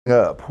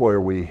Up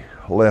where we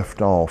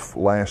left off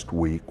last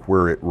week.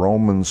 We're at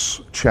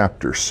Romans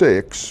chapter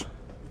 6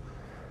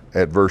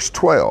 at verse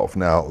 12.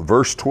 Now,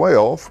 verse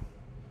 12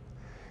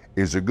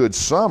 is a good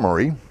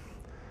summary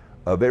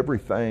of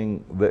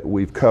everything that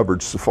we've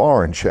covered so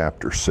far in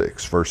chapter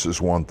 6, verses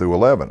 1 through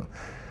 11.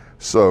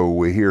 So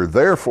we hear,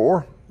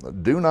 therefore,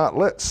 do not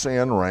let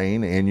sin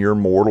reign in your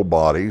mortal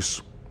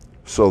bodies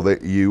so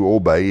that you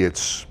obey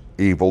its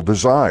evil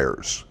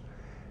desires.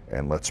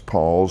 And let's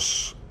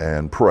pause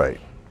and pray.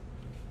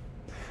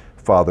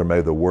 Father, may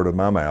the word of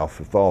my mouth,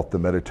 the thought, the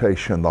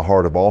meditation, the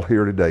heart of all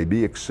here today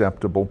be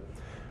acceptable,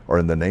 or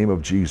in the name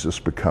of Jesus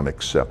become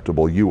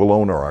acceptable. You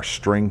alone are our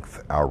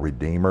strength, our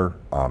Redeemer.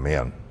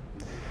 Amen.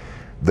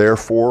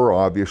 Therefore,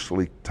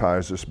 obviously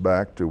ties us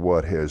back to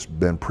what has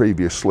been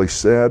previously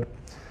said.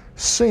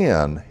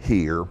 Sin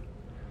here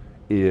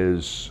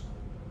is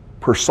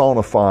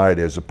personified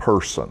as a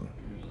person,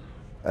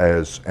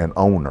 as an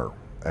owner,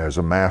 as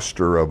a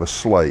master of a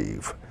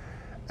slave.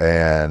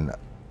 And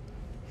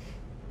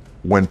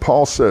when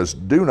Paul says,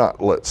 do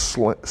not let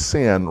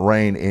sin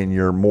reign in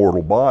your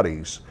mortal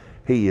bodies,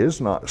 he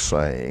is not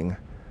saying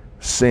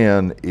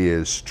sin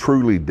is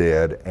truly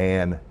dead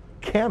and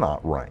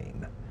cannot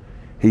reign.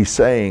 He's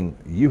saying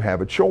you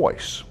have a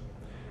choice.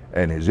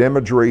 And his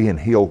imagery, and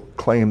he'll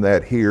claim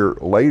that here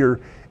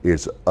later,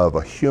 is of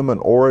a human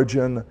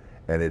origin,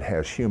 and it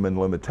has human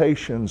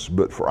limitations,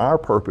 but for our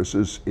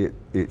purposes,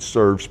 it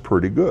serves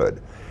pretty good.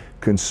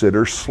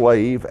 Consider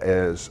slave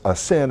as a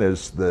sin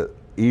as the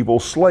evil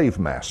slave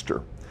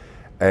master,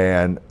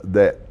 and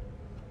that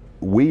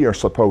we are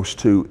supposed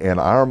to, in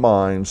our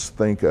minds,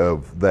 think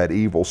of that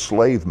evil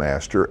slave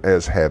master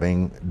as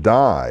having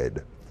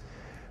died.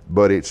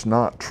 But it's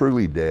not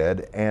truly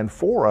dead, and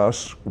for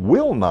us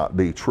will not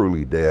be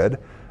truly dead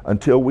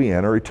until we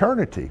enter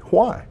eternity.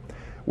 Why?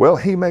 Well,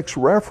 he makes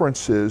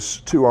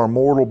references to our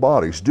mortal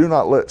bodies. Do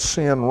not let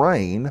sin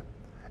reign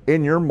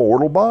in your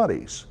mortal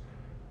bodies.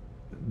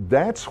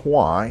 That's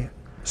why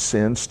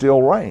sin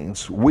still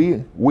reigns.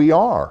 We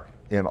are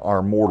in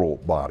our mortal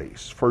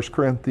bodies. 1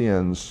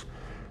 Corinthians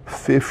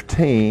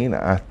 15,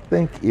 I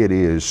think it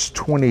is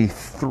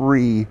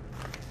 23b,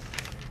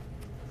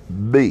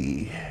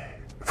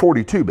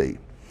 42b.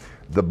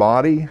 The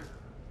body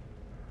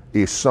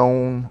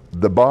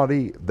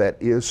that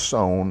is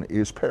sown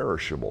is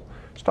perishable.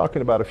 It's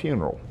talking about a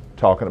funeral,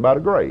 talking about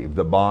a grave.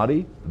 The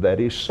body that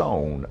is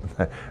sown,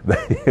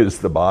 that is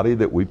the body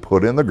that we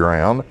put in the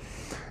ground,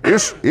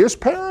 is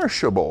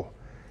perishable.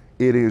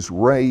 It is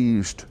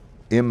raised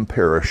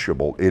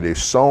imperishable. It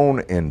is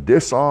sown in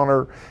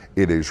dishonor.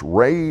 It is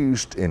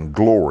raised in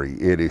glory.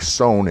 It is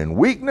sown in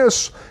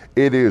weakness.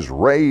 It is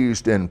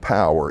raised in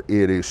power.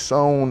 It is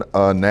sown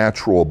a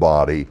natural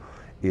body.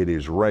 It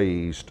is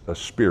raised a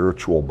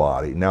spiritual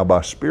body. Now, by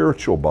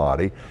spiritual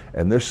body,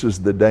 and this is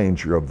the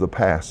danger of the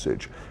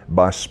passage,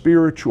 by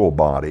spiritual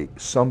body,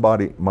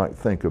 somebody might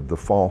think of the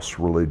false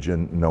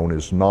religion known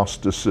as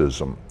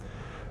Gnosticism.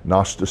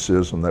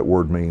 Gnosticism, that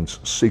word means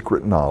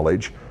secret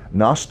knowledge.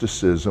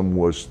 Gnosticism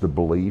was the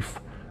belief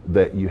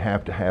that you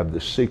have to have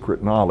the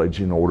secret knowledge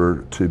in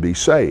order to be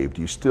saved.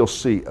 You still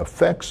see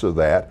effects of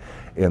that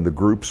in the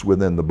groups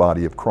within the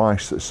body of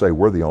Christ that say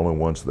we're the only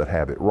ones that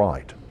have it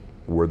right.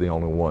 We're the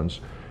only ones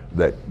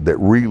that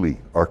really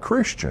are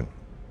Christian.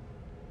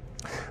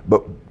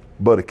 But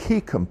a key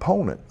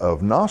component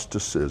of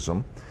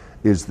Gnosticism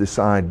is this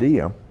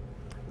idea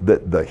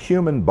that the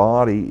human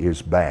body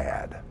is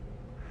bad,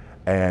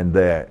 and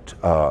that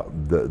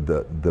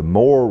the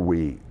more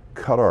we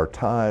cut our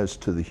ties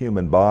to the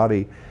human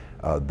body,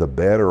 the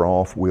better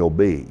off we'll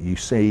be. You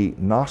see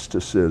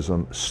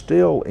Gnosticism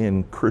still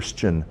in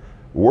Christian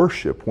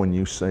worship when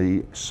you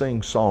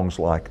sing songs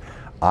like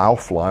I'll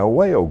Fly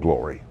Away, O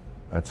Glory.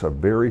 That's a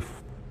very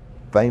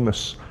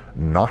famous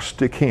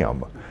Gnostic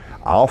hymn.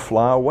 I'll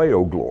fly away,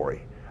 O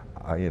glory.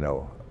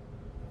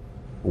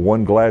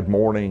 One glad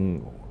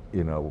morning,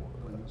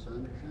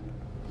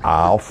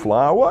 I'll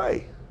fly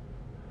away.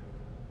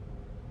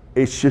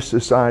 It's just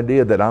this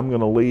idea that I'm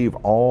going to leave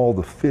all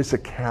the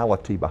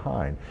physicality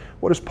behind.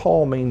 What does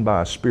Paul mean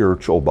by a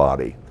spiritual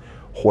body?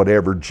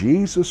 Whatever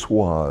Jesus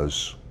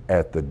was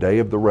at the day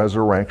of the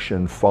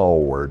resurrection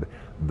forward,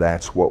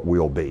 that's what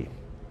we'll be.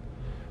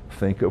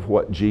 Think of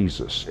what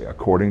Jesus,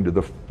 according to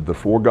the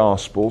four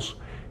Gospels,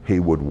 he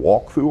would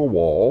walk through a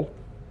wall,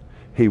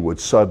 he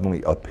would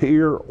suddenly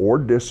appear or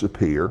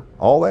disappear.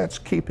 All that's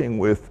keeping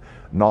with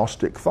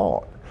Gnostic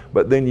thought.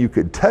 But then you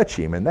could touch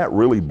him, and that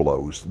really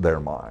blows their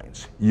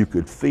minds. You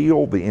could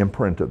feel the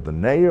imprint of the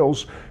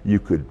nails. You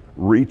could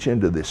reach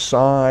into the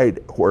side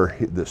where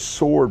the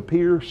sword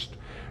pierced.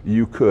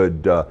 You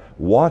could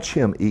watch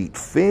him eat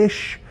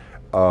fish.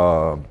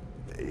 You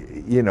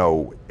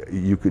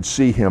could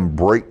see him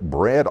break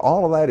bread.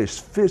 All of that is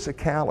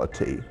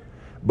physicality,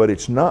 but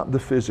it's not the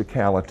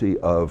physicality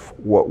of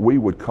what we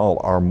would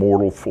call our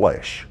mortal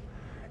flesh.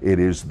 It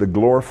is the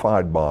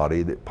glorified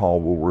body that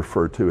Paul will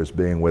refer to as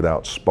being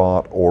without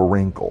spot or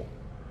wrinkle.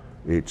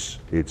 It's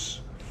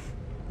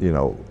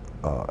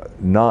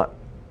not,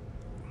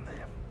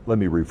 let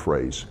me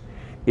rephrase.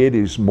 It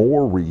is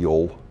more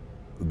real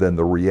than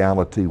the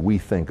reality we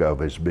think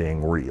of as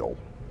being real.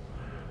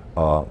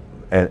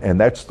 And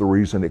that's the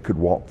reason it could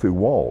walk through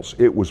walls.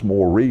 It was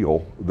more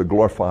real, the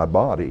glorified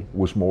body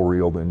was more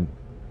real than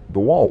the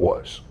wall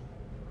was.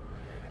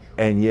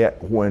 And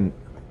yet when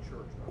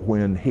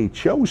he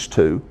chose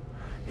to,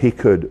 he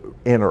could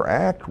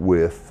interact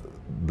with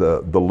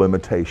the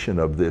limitation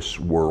of this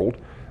world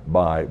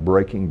by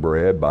breaking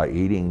bread, by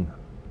eating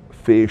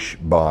fish,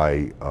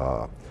 by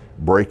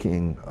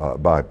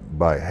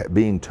by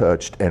being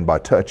touched, and by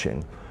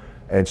touching.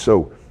 And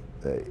so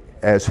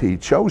as he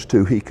chose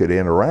to, he could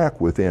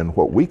interact within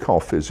what we call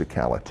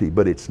physicality,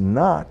 but it's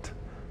not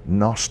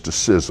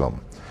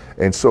Gnosticism.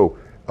 And so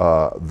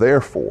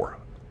therefore,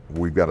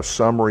 we've got a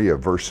summary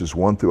of verses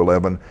 1 through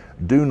 11.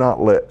 Do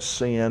not let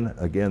sin,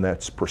 again,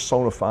 that's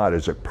personified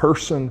as a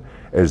person,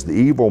 as the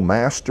evil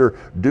master.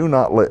 Do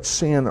not let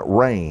sin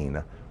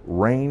reign.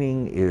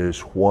 Reigning is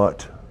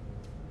what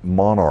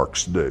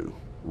monarchs do.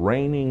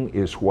 Reigning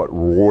is what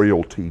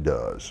royalty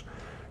does.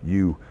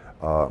 You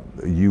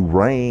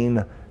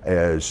reign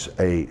as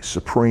a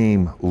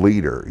supreme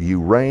leader.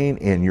 You reign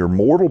in your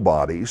mortal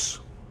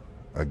bodies,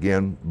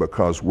 again,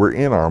 because we're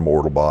in our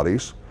mortal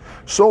bodies,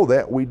 so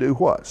that we do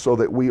what? So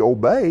that we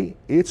obey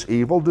its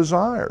evil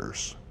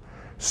desires.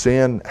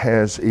 Sin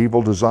has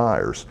evil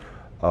desires.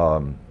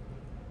 In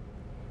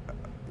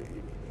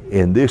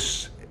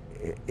this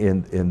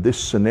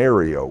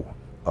scenario,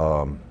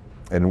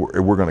 and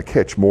we're going to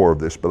catch more of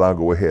this, but I'll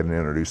go ahead and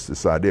introduce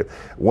this idea.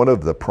 One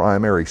of the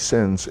primary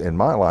sins in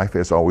my life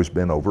has always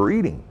been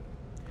overeating.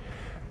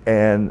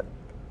 And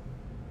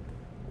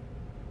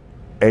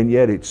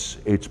yet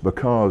it's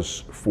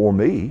because for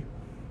me,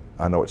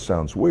 I know it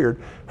sounds weird,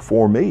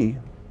 for me,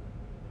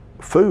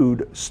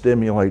 food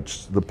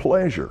stimulates the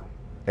pleasure,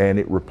 and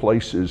it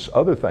replaces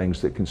other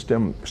things that can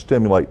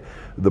stimulate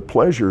the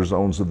pleasure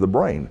zones of the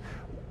brain.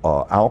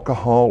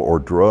 Alcohol or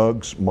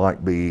drugs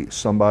might be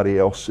somebody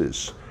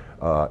else's.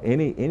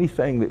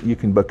 Anything that you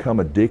can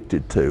become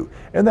addicted to,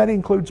 and that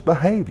includes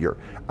behavior.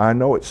 I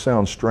know it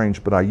sounds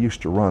strange, but I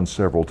used to run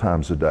several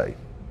times a day.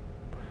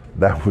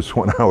 That was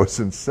when I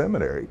was in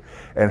seminary.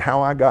 And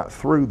how I got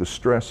through the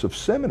stress of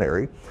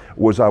seminary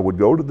was I would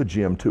go to the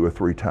gym 2 or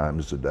 3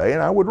 times a day,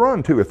 and I would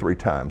run 2 or 3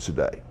 times a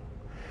day.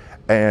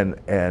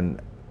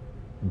 And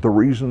the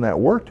reason that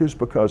worked is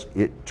because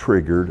it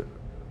triggered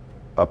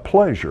a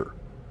pleasure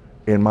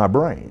in my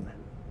brain.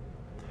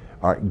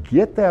 All right,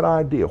 get that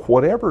idea.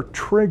 Whatever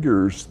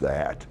triggers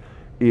that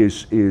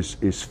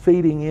is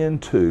feeding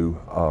into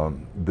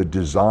the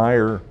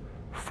desire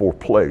for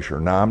pleasure.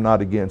 Now, I'm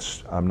not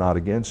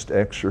against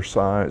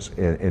exercise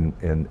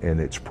in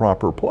its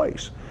proper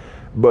place,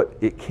 but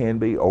it can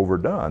be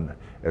overdone.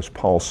 As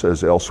Paul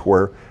says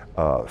elsewhere,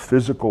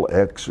 physical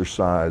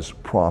exercise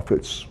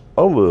profits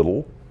a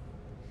little.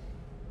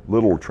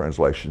 Literal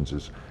translations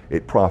is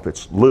it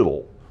profits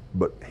little,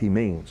 but he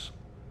means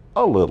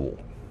a little.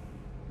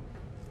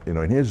 You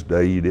know, in his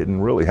day, you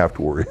didn't really have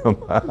to worry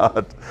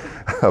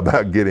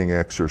about getting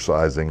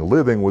exercising.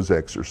 Living was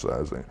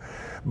exercising.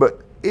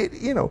 But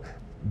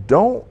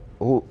don't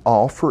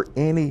offer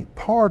any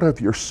part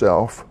of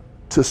yourself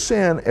to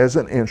sin as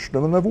an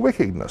instrument of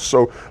wickedness.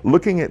 So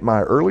looking at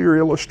my earlier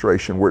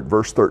illustration, we're at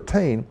verse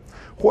 13,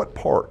 what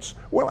parts?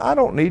 Well, I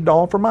don't need to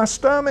offer my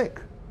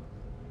stomach,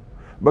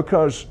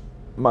 because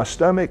my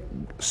stomach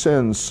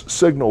sends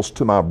signals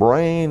to my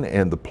brain,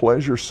 and the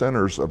pleasure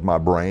centers of my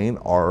brain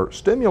are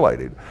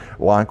stimulated.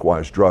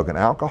 Likewise, drug and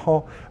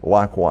alcohol,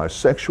 likewise,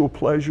 sexual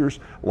pleasures,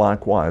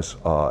 likewise,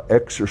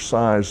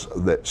 exercise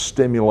that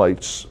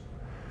stimulates,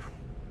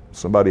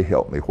 somebody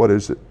help me, what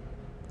is it?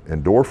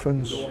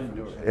 Endorphins?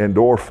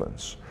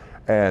 Endorphins.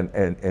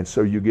 And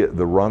so you get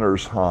the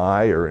runner's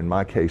high, or in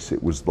my case,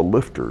 it was the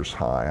lifter's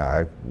high.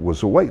 I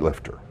was a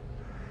weightlifter,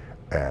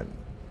 and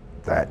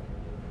that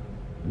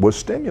was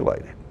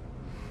stimulated.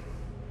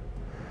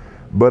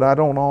 But I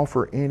don't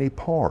offer any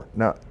part.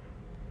 Now,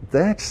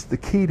 that's the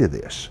key to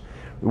this.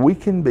 We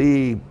can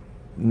be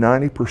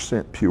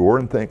 90% pure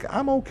and think,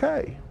 I'm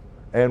okay.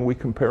 And we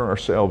compare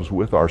ourselves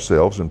with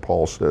ourselves, and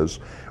Paul says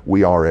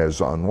we are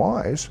as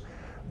unwise.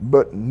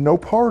 But no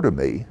part of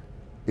me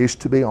is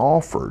to be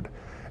offered.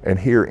 And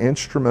here,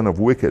 instrument of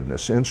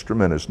wickedness.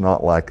 Instrument is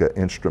not like an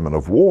instrument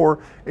of war.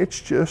 It's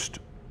just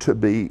to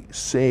be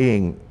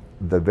seeing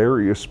the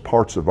various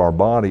parts of our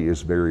body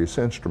as various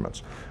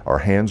instruments. Our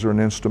hands are an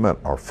instrument,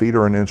 our feet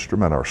are an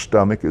instrument, our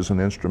stomach is an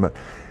instrument.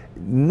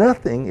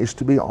 Nothing is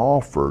to be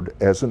offered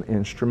as an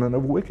instrument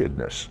of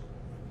wickedness.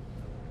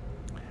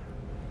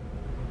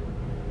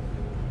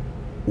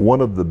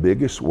 One of the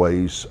biggest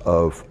ways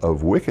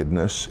of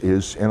wickedness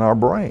is in our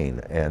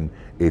brain, and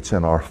it's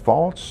in our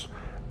thoughts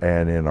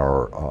and in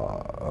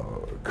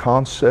our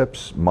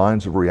concepts,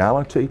 minds of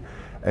reality.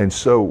 And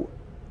so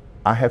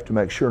I have to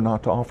make sure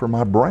not to offer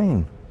my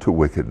brain to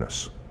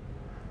wickedness,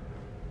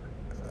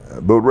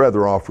 but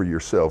rather offer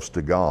yourselves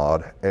to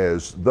God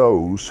as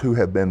those who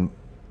have been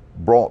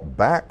brought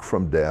back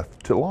from death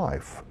to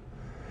life.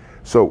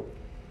 So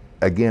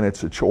again,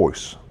 it's a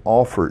choice.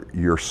 Offer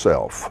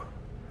yourself.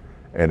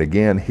 And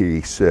again,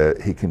 he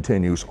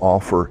continues,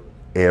 offer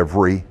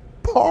every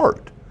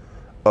part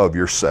of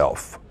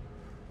yourself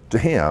to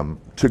Him,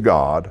 to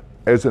God,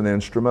 as an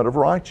instrument of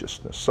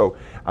righteousness. So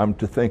I'm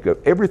to think of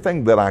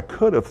everything that I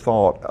could have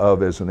thought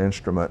of as an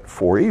instrument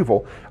for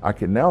evil, I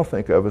can now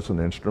think of as an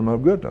instrument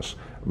of goodness.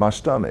 My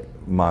stomach,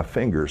 my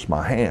fingers,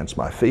 my hands,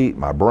 my feet,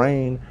 my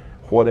brain,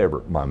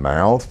 whatever, my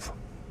mouth,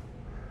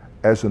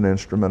 as an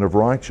instrument of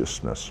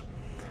righteousness.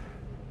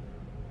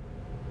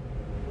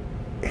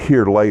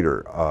 Here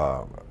later,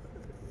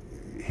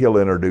 he'll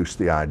introduce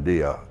the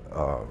idea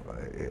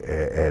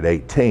at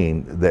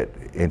 18 that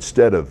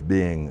instead of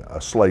being a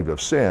slave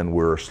of sin,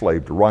 we're a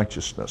slave to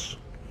righteousness.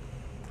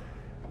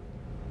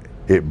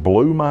 It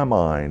blew my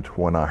mind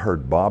when I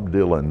heard Bob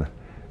Dylan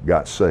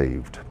got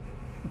saved.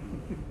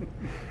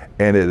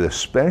 And it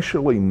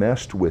especially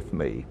messed with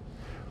me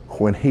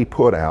when he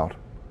put out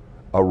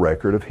a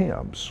record of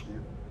hymns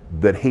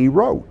that he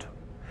wrote.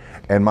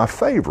 And my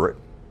favorite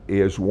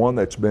is one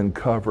that's been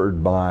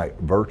covered by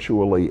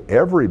virtually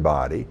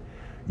everybody.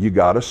 You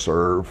got to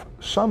serve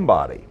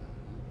somebody.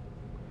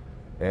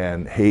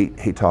 And he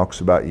talks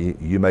about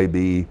you may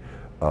be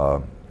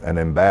an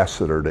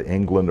ambassador to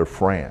England or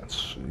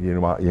France.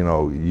 You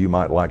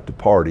might like to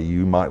party.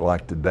 You might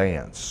like to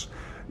dance.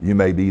 You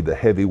may be the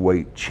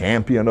heavyweight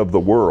champion of the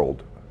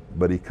world.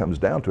 But he comes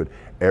down to it.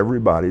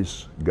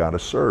 Everybody's got to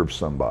serve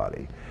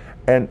somebody.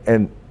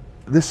 And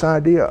this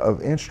idea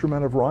of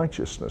instrument of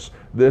righteousness,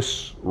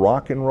 this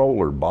rock and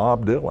roller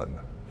Bob Dylan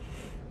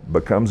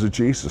becomes a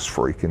Jesus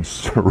freak and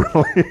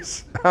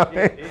release.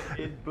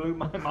 It blew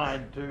my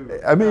mind too.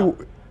 I mean,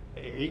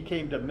 he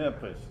came to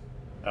Memphis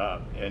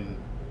and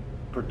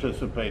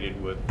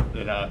participated with,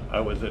 and I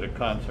was at a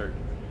concert,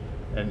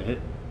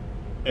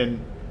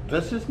 and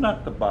this is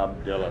not the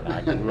Bob Dylan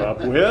I grew up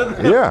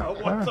with. Yeah.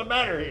 What's the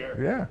matter here?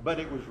 Yeah. But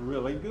it was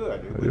really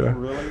good. It was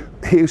really.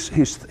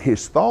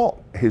 His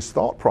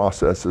thought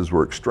processes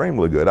were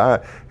extremely good.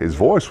 His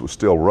voice was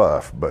still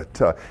rough, but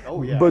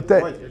but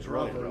that it's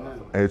rougher now.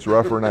 It's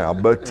rougher now.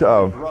 But It's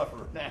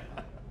rougher now.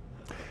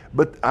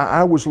 but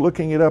I was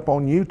looking it up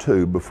on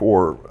YouTube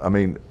before. I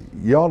mean,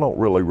 y'all don't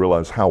really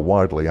realize how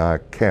widely I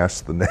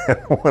cast the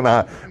net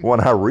when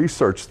I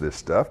research this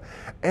stuff.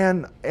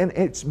 And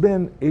it's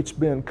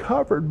been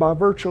covered by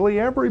virtually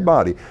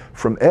everybody,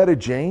 from Etta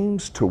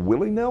James to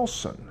Willie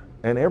Nelson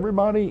and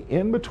everybody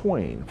in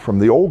between, from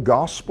the old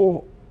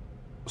gospel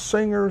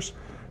singers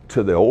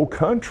to the old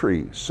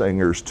country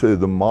singers to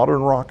the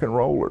modern rock and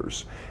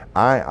rollers.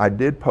 I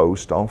did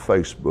post on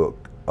Facebook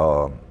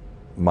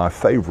my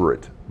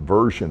favorite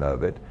version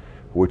of it,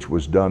 which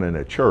was done in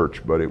a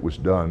church, but it was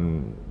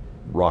done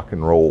rock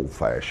and roll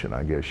fashion,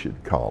 I guess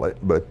you'd call it,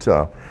 but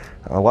a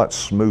lot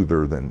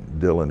smoother than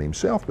Dylan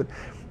himself. But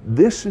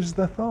this is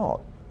the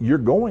thought. You're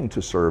going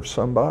to serve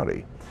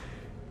somebody.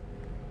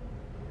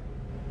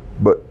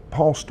 But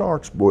Paul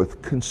starts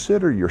with,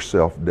 consider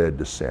yourself dead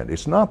to sin.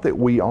 It's not that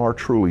we are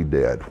truly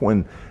dead.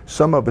 When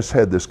some of us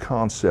had this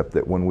concept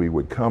that when we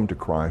would come to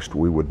Christ,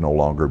 we would no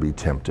longer be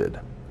tempted.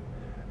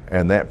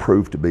 And that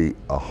proved to be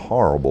a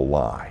horrible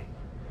lie.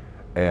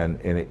 And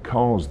it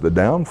caused the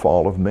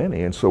downfall of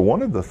many. And so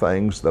one of the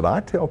things that I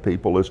tell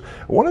people is,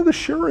 one of the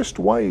surest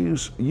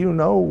ways you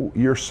know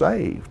you're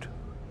saved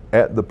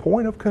at the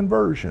point of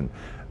conversion,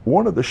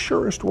 one of the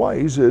surest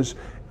ways is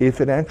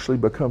if it actually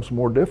becomes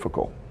more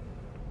difficult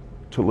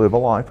to live a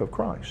life of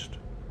Christ.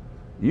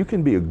 You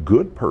can be a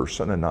good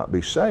person and not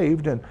be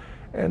saved, and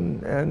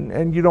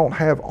you don't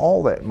have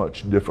all that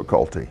much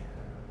difficulty.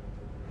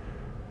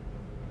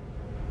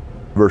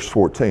 Verse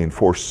 14,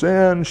 for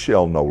sin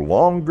shall no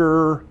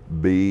longer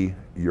be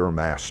your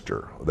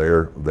master.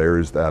 There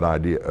is that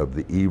idea of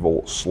the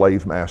evil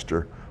slave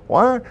master.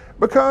 Why?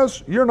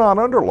 Because you're not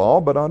under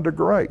law, but under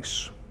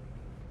grace.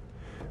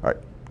 All right,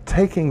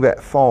 taking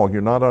that thought,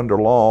 you're not under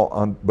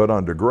law, but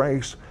under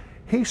grace,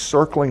 he's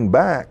circling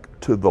back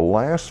to the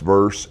last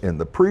verse in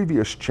the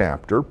previous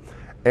chapter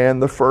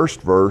and the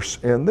first verse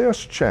in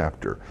this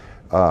chapter.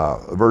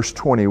 Verse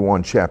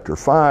 21, chapter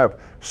 5,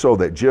 so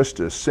that just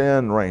as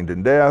sin reigned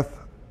in death,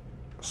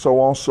 so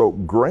also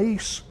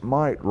grace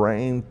might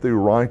reign through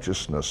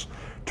righteousness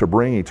to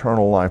bring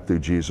eternal life through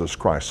Jesus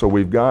Christ. So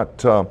we've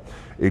got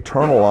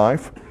eternal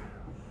life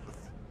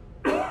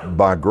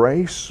by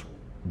grace,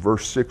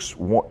 verse 6,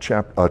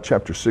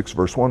 chapter 6,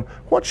 verse 1.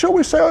 What shall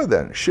we say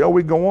then? Shall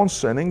we go on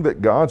sinning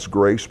that God's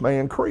grace may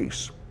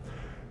increase?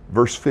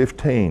 Verse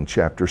 15,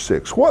 chapter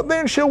 6. What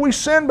then shall we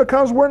sin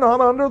because we're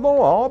not under the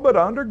law but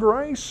under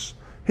grace?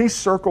 He's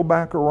circled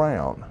back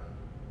around.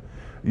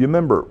 You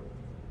remember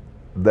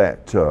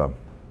that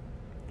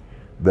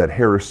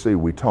heresy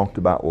we talked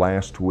about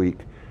last week,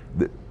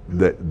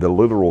 that the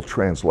literal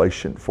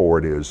translation for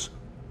it is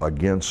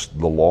against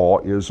the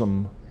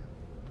lawism,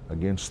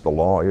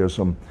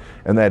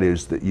 and that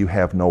is that you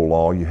have no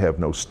law, you have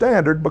no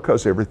standard,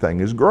 because everything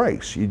is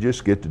grace. You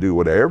just get to do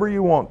whatever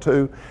you want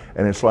to,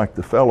 and it's like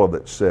the fellow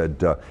that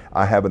said,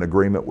 I have an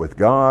agreement with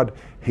God,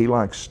 I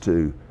like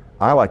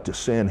to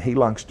sin, he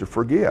likes to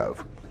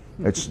forgive.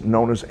 It's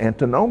known as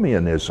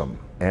antinomianism.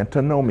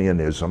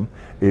 Antinomianism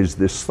is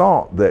this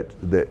thought that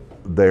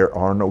there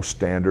are no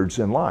standards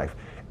in life.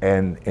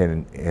 And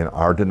in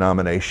our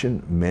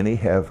denomination, many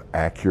have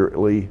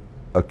accurately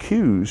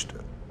accused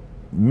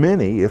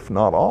many, if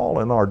not all,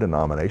 in our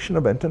denomination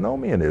of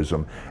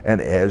antinomianism.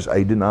 And as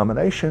a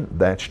denomination,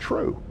 that's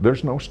true.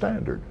 There's no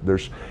standard.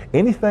 There's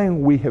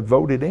anything we have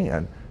voted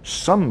in,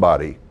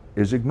 somebody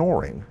is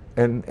ignoring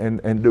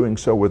and doing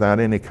so without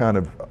any kind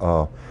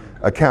of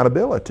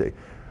accountability.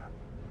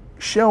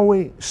 Shall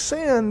we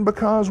sin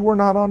because we're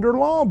not under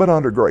law but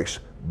under grace?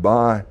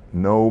 By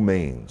no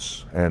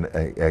means. And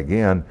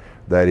again,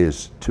 that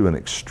is to an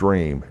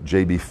extreme.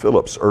 J.B.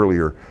 Phillips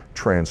earlier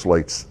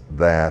translates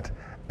that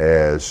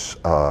as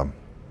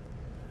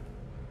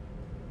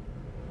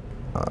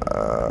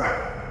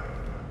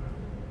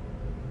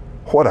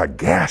what a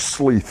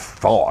ghastly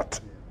thought.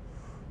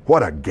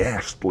 What a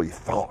ghastly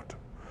thought.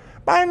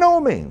 By no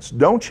means.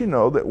 Don't you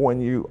know that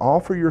when you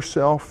offer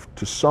yourself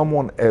to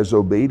someone as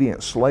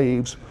obedient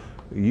slaves,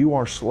 you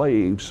are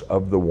slaves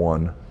of the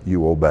one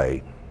you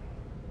obey?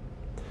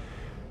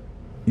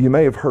 You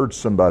may have heard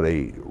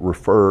somebody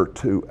refer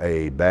to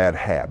a bad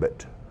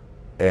habit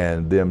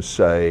and them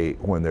say,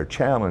 when they're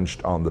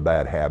challenged on the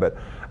bad habit,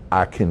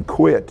 I can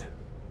quit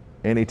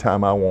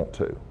anytime I want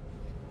to.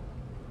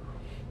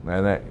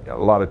 And that a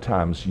lot of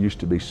times used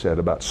to be said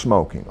about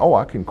smoking. Oh,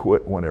 I can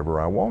quit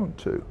whenever I want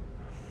to.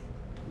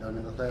 Done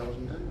it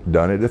 1,000 times.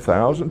 Done it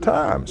 1,000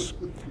 times.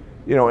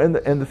 You know, and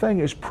the thing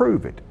is,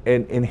 prove it.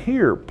 And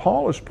here,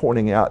 Paul is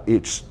pointing out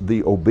it's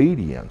the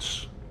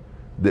obedience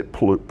that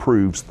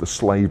proves the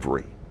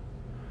slavery.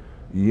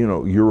 You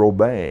know, you're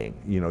obeying.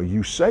 You know,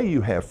 you say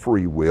you have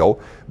free will,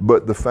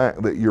 but the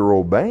fact that you're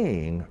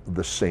obeying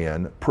the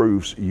sin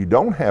proves you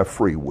don't have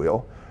free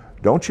will.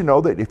 Don't you know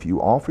that if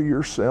you offer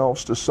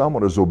yourselves to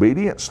someone as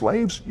obedient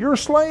slaves, you're a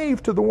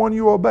slave to the one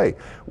you obey,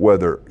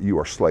 whether you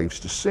are slaves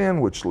to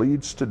sin, which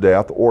leads to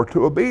death, or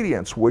to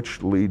obedience,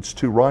 which leads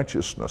to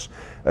righteousness.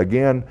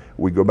 Again,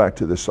 we go back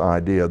to this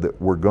idea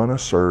that we're going to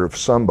serve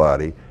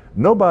somebody.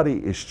 Nobody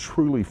is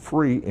truly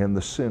free in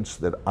the sense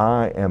that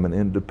I am an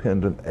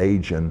independent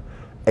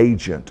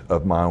agent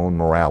of my own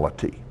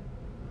morality.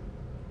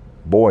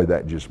 Boy,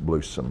 that just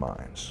blew some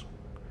minds.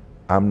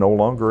 I'm no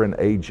longer an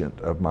agent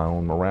of my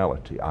own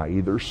morality. I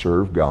either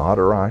serve God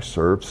or I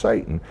serve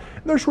Satan.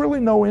 There's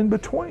really no in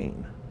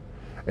between.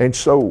 And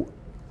so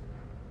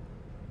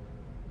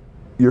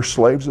you're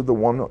slaves of the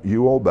one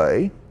you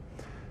obey,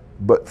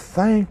 but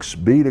thanks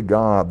be to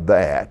God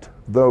that,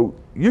 though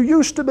you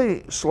used to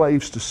be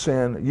slaves to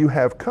sin, you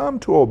have come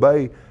to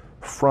obey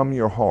from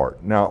your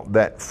heart. Now,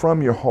 that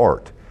from your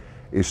heart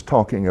is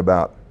talking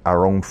about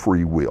our own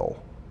free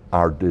will,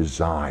 our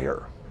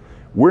desire.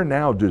 We're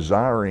now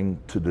desiring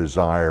to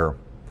desire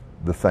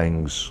the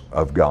things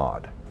of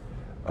God.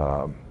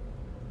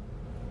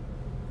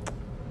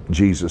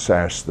 Jesus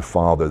asked the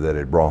father that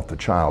had brought the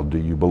child, "Do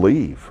you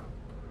believe?"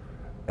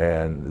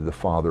 And the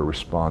father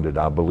responded,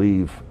 "I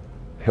believe,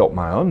 help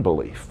my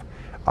unbelief."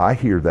 I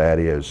hear that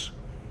is,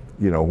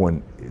 you know,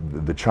 when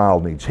the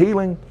child needs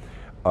healing,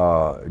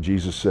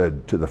 Jesus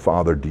said to the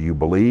father, "Do you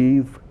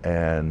believe?"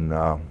 And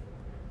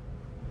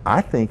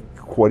I think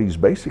what he's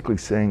basically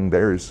saying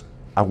there is,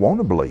 I want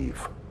to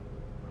believe.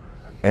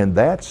 And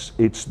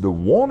it's the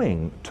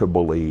wanting to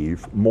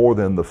believe more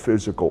than the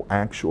physical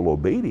actual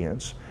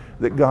obedience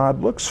that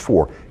God looks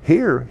for.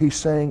 Here he's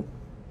saying,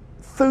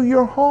 through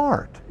your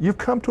heart. You've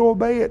come to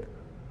obey it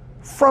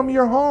from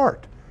your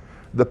heart.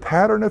 The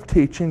pattern of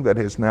teaching that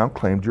has now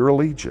claimed your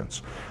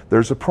allegiance.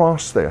 There's a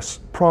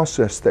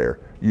process there.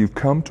 You've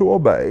come to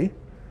obey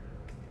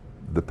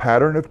the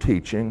pattern of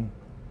teaching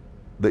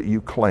that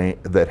you claim,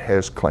 that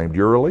has claimed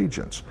your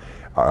allegiance.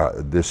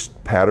 This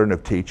pattern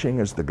of teaching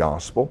is the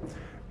gospel.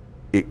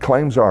 It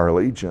claims our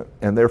allegiance,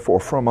 and therefore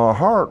from our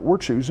heart we're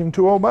choosing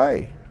to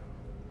obey.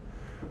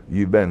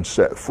 You've been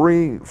set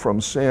free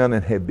from sin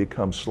and have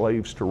become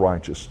slaves to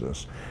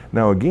righteousness.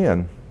 Now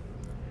again,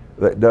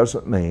 that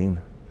doesn't mean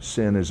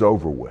sin is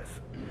over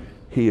with.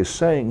 He is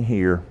saying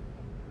here,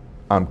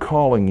 I'm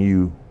calling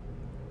you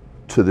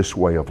to this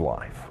way of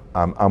life.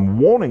 I'm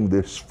wanting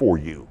this for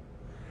you.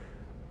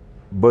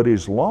 But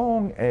as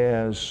long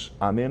as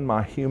I'm in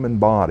my human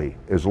body,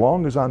 as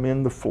long as I'm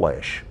in the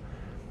flesh,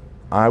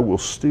 I will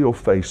still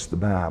face the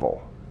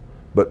battle.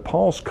 But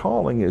Paul's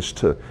calling is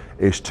to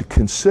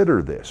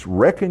consider this.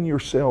 Reckon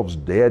yourselves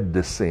dead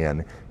to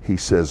sin, he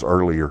says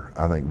earlier,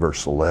 I think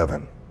verse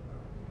 11.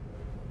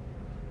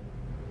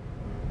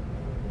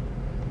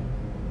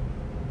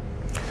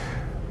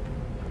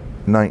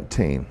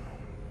 (19)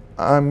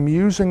 I'm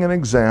using an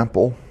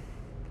example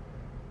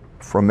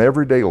from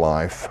everyday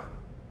life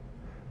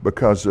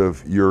because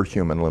of your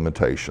human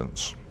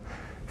limitations.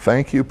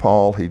 Thank you,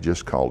 Paul. He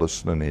just called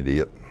us an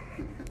idiot.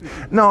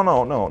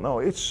 No.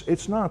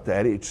 It's not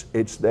that.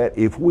 It's that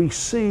if we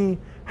see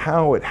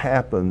how it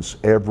happens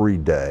every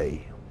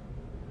day,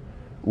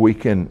 we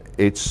can.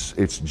 It's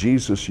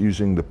Jesus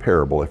using the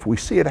parable. If we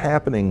see it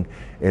happening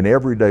in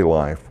everyday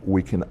life,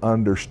 we can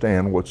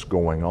understand what's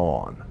going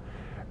on.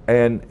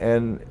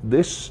 And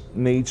this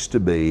needs to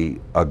be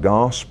a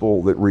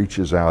gospel that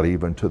reaches out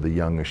even to the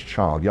youngest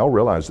child. Y'all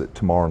realize that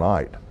tomorrow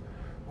night,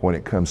 when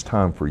it comes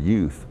time for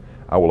youth,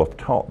 I will have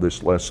taught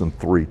this lesson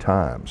 3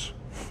 times.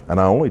 And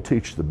I only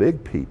teach the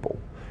big people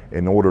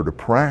in order to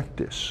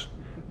practice,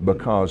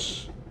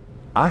 because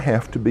I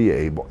have to be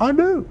able, I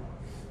do.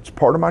 It's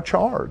part of my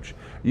charge.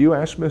 You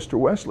ask Mr.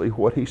 Wesley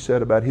what he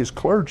said about his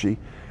clergy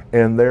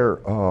and their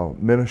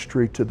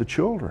ministry to the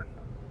children.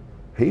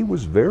 He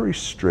was very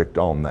strict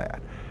on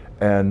that.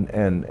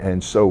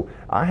 And so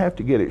I have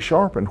to get it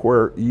sharpened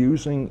where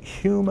using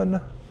human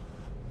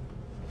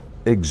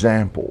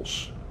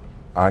examples,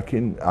 I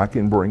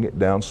can bring it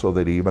down so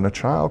that even a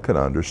child can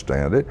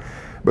understand it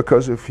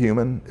because of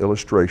human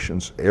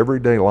illustrations,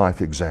 everyday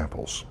life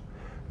examples.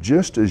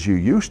 Just as you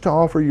used to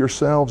offer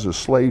yourselves as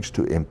slaves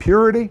to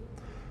impurity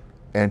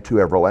and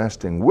to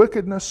everlasting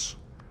wickedness,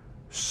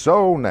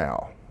 so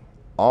now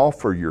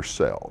offer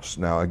yourselves.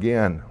 Now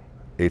again,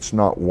 it's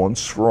not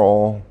once for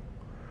all.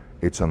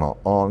 It's on an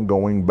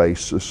ongoing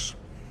basis.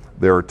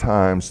 There are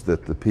times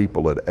that the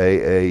people at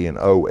AA and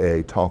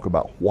OA talk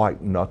about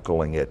white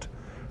knuckling it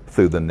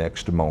through the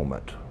next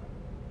moment.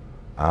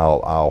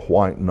 I'll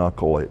white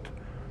knuckle it,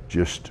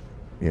 just,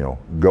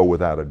 go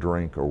without a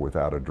drink or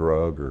without a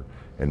drug, or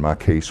in my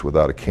case,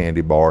 without a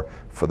candy bar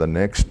for the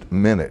next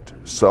minute.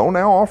 So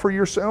now offer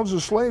yourselves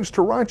as slaves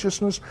to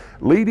righteousness,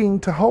 leading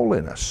to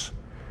holiness.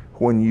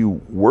 When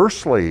you were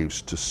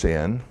slaves to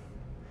sin,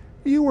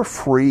 you were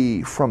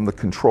free from the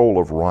control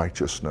of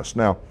righteousness.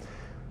 Now,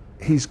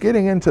 he's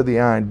getting into the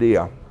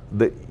idea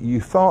that you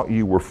thought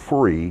you were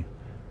free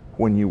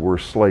when you were a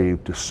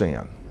slave to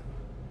sin.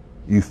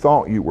 You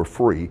thought you were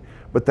free,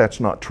 but that's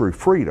not true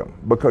freedom,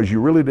 because you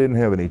really didn't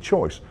have any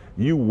choice.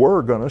 You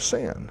were going to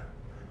sin.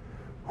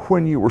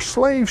 When you were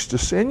slaves to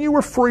sin, you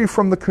were free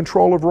from the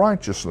control of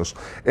righteousness.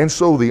 And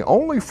so the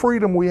only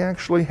freedom we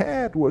actually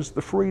had was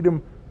the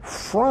freedom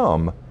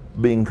from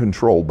being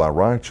controlled by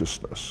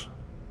righteousness.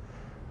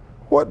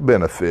 What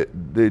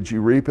benefit did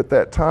you reap at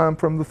that time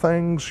from the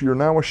things you're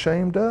now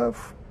ashamed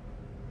of?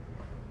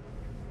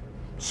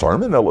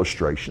 Sermon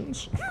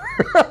illustrations.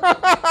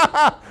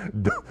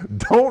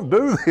 Don't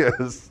do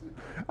this.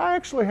 I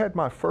actually had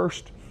my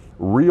first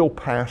real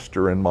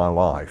pastor in my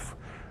life.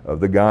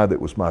 The guy that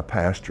was my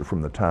pastor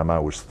from the time I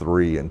was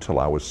 3 until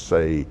I was,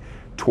 say,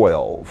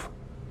 12.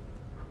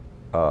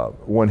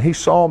 When he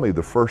saw me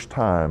the first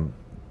time,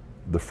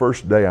 the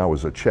first day I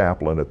was a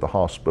chaplain at the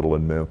hospital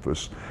in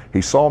Memphis,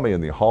 he saw me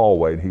in the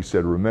hallway and he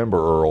said, "Remember,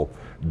 Earl,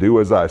 do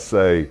as I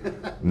say,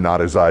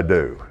 not as I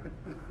do."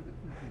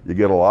 You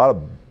get a lot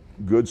of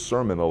good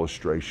sermon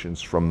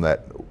illustrations from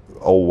that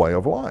old way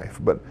of life.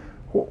 But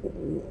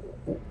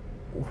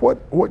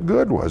what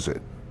good was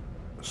it?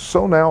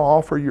 So now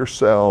offer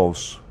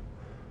yourselves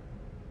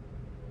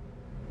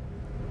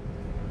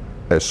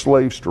as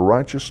slaves to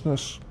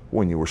righteousness.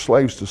 When you were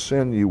slaves to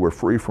sin, you were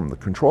free from the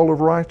control of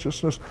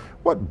righteousness.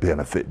 What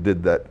benefit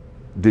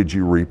did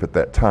you reap at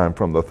that time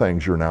from the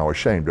things you're now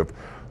ashamed of?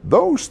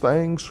 Those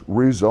things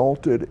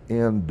resulted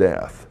in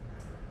death.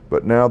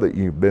 But now that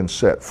you've been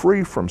set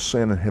free from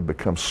sin and have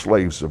become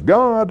slaves of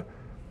God,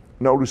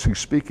 notice he's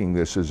speaking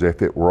this as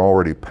if it were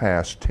already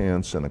past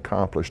tense and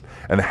accomplished,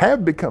 and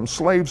have become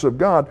slaves of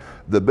God,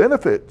 the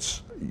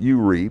benefits you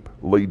reap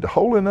lead to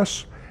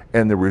holiness,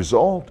 and the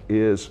result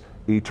is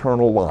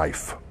eternal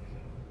life.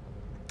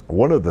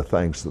 One of the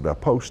things that I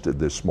posted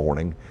this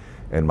morning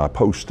in my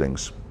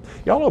postings,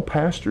 y'all know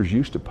pastors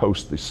used to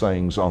post these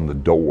sayings on the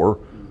door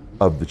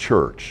of the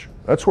church.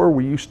 That's where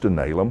we used to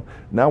nail them.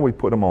 Now we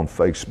put them on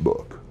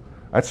Facebook.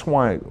 That's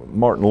why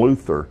Martin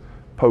Luther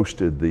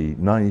posted the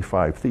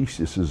 95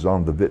 Theses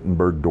on the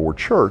Wittenberg Door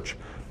Church.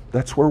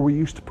 That's where we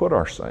used to put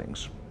our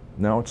sayings.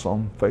 Now it's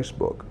on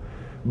Facebook.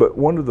 But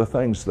one of the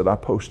things that I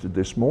posted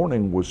this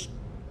morning was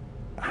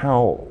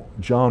how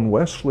John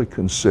Wesley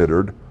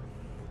considered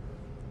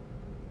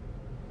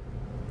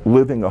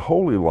living a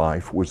holy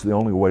life was the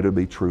only way to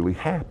be truly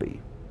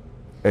happy.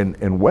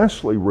 And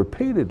Wesley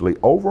repeatedly,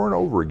 over and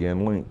over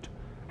again, linked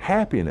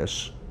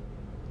happiness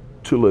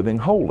to living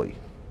holy.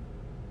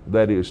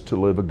 That is, to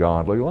live a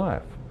godly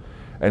life.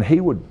 And he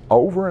would,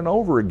 over and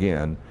over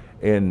again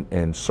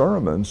in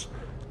sermons,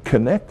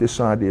 connect this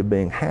idea of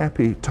being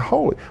happy to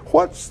holy.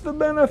 What's the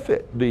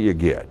benefit do you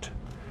get?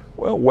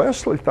 Well,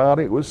 Wesley thought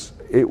it was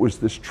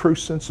this true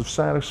sense of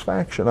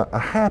satisfaction, a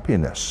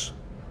happiness.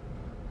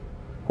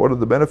 What are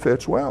the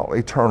benefits? Well,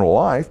 eternal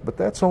life, but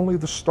that's only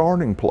the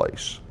starting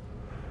place.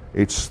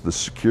 It's the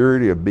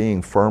security of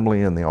being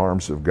firmly in the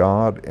arms of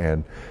God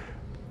and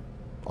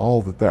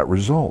all that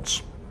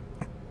results.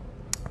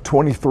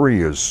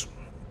 23 is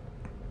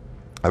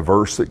a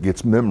verse that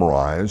gets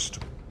memorized.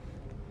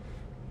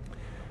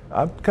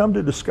 I've come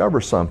to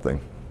discover something.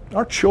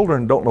 Our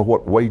children don't know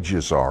what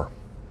wages are.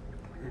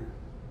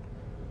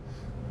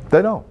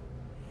 They don't.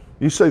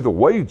 You say the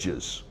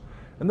wages,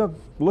 and they'll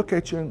look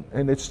at you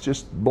and it's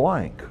just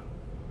blank.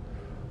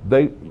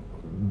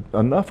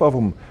 Enough of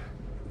them,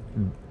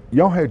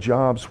 y'all had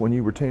jobs when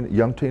you were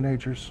young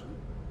teenagers?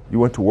 You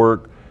went to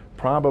work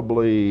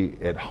probably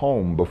at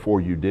home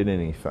before you did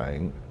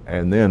anything,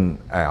 and then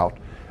out.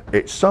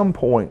 At some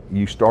point,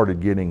 you started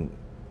getting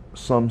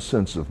some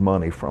sense of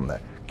money from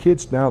that.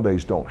 Kids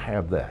nowadays don't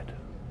have that.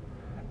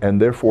 and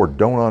therefore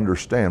don't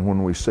understand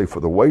when we say, for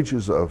the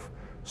wages of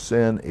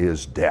sin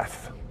is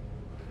death.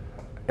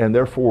 And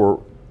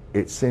therefore,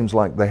 it seems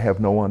like they have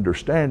no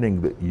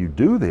understanding that you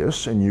do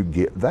this and you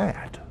get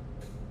that.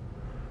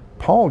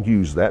 Paul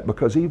used that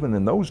because even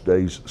in those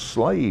days,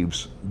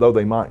 slaves, though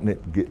they might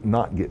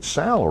not get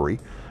salary,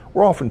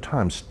 were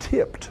oftentimes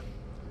tipped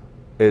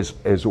as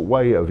a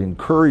way of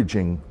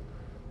encouraging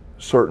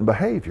certain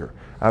behavior.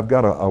 I've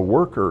got a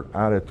worker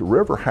out at the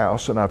river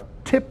house, and I've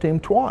tipped him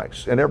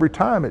twice. And every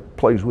time it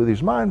plays with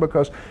his mind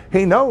because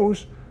he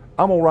knows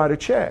I'm going to write a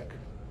check.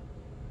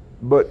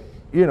 But,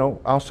 you know,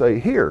 I'll say,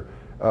 here,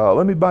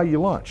 let me buy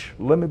you lunch.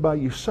 Let me buy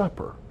you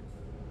supper.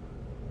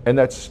 And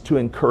that's to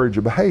encourage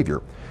a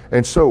behavior.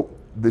 And so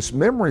this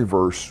memory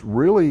verse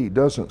really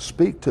doesn't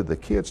speak to the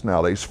kids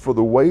nowadays. For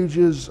the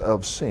wages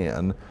of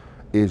sin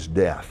is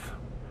death.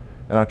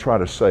 And I try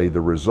to say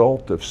the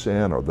result of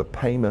sin or the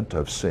payment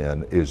of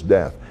sin is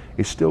death.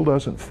 It still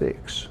doesn't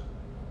fix.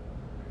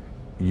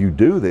 You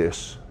do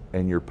this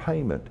and your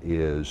payment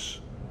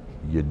is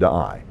you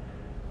die.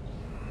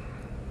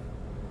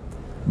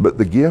 But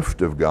the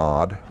gift of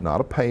God, not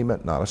a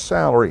payment, not a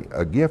salary,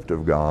 a gift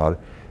of God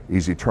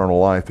is eternal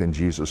life in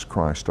Jesus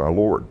Christ our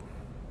Lord.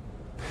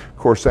 Of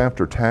course,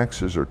 after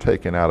taxes are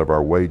taken out of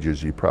our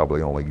wages, you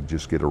probably only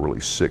just get a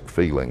really sick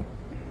feeling.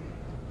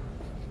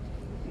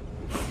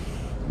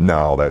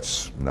 No,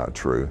 that's not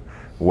true.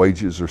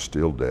 Wages are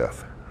still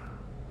death.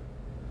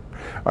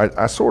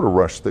 I sort of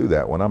rushed through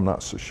that one. I'm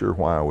not so sure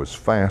why I was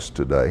fast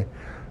today.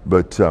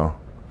 But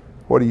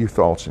what are your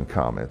thoughts and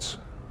comments?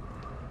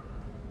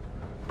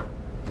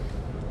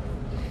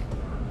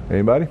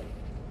 Anybody?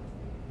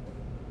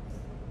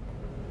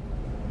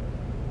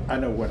 I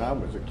know when I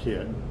was a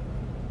kid,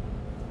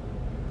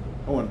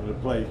 I wanted to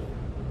play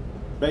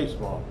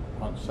baseball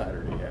on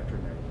Saturday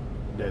afternoon.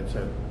 Dad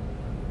said,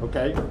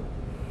 okay, you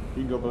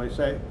can go play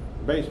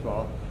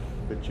baseball,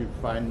 but you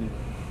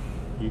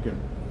can,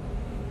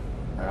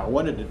 and I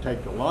wanted to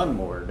take the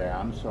lawnmower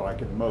down so I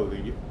could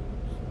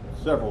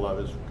several of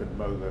us could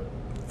mow the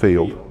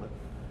field.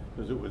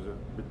 Because it was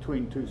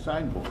between two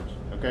signboards.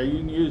 Okay, you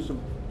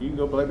can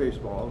go play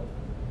baseball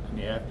in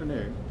the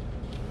afternoon,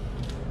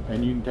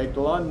 and you can take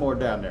the lawnmower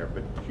down there,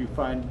 but you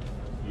find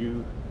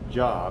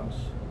jobs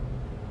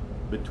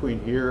between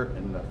here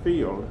and the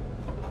field,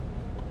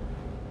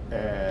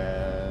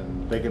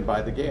 and they can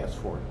buy the gas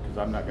for it, because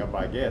I'm not going to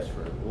buy gas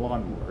for a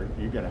lawnmower.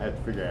 You're going to have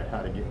to figure out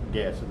how to get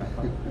gas in that.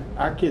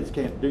 Our kids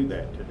can't do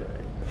that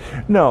today.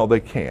 No, they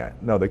can't.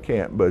 No, they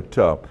can't. But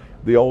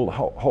the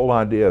whole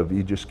idea of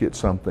you just get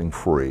something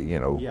free, you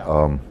know.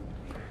 Yeah.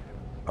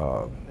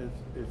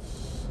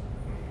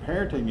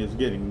 Parenting is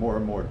getting more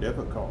and more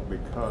difficult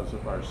because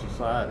of our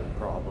societal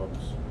problems.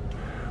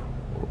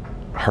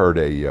 Heard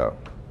a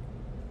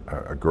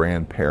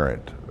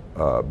grandparent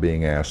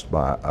being asked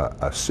by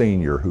a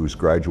senior who's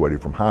graduated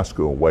from high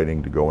school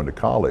waiting to go into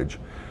college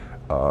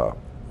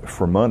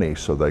for money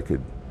so they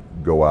could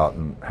go out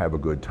and have a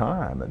good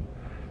time. And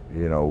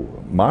you know,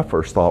 my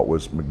first thought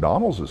was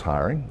McDonald's is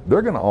hiring.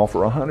 They're going to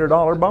offer a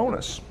 $100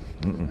 bonus.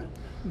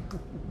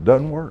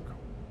 Doesn't work.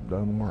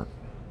 Doesn't work.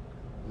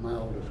 My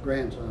oldest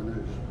grandson,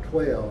 who's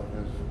 12,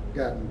 has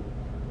gotten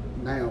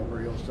now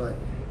where he'll say,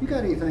 you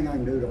got anything I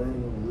can do to earn a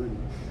little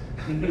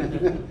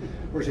money?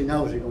 Of course, he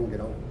knows he's going to get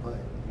overpaid.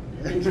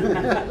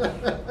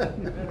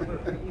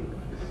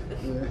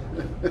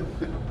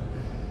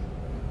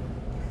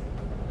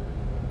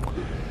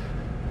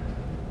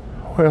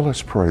 Well,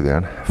 let's pray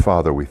then.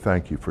 Father, we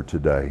thank you for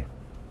today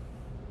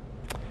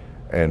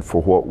and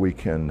for what we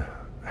can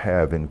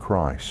have in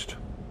Christ,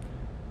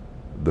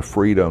 the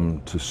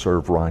freedom to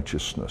serve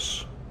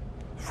righteousness,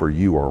 for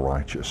you are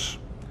righteous,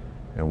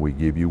 and we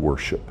give you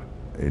worship.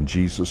 In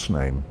Jesus'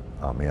 name,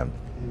 amen.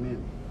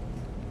 Amen.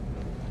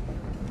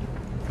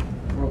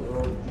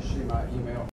 Brother, did you see my email?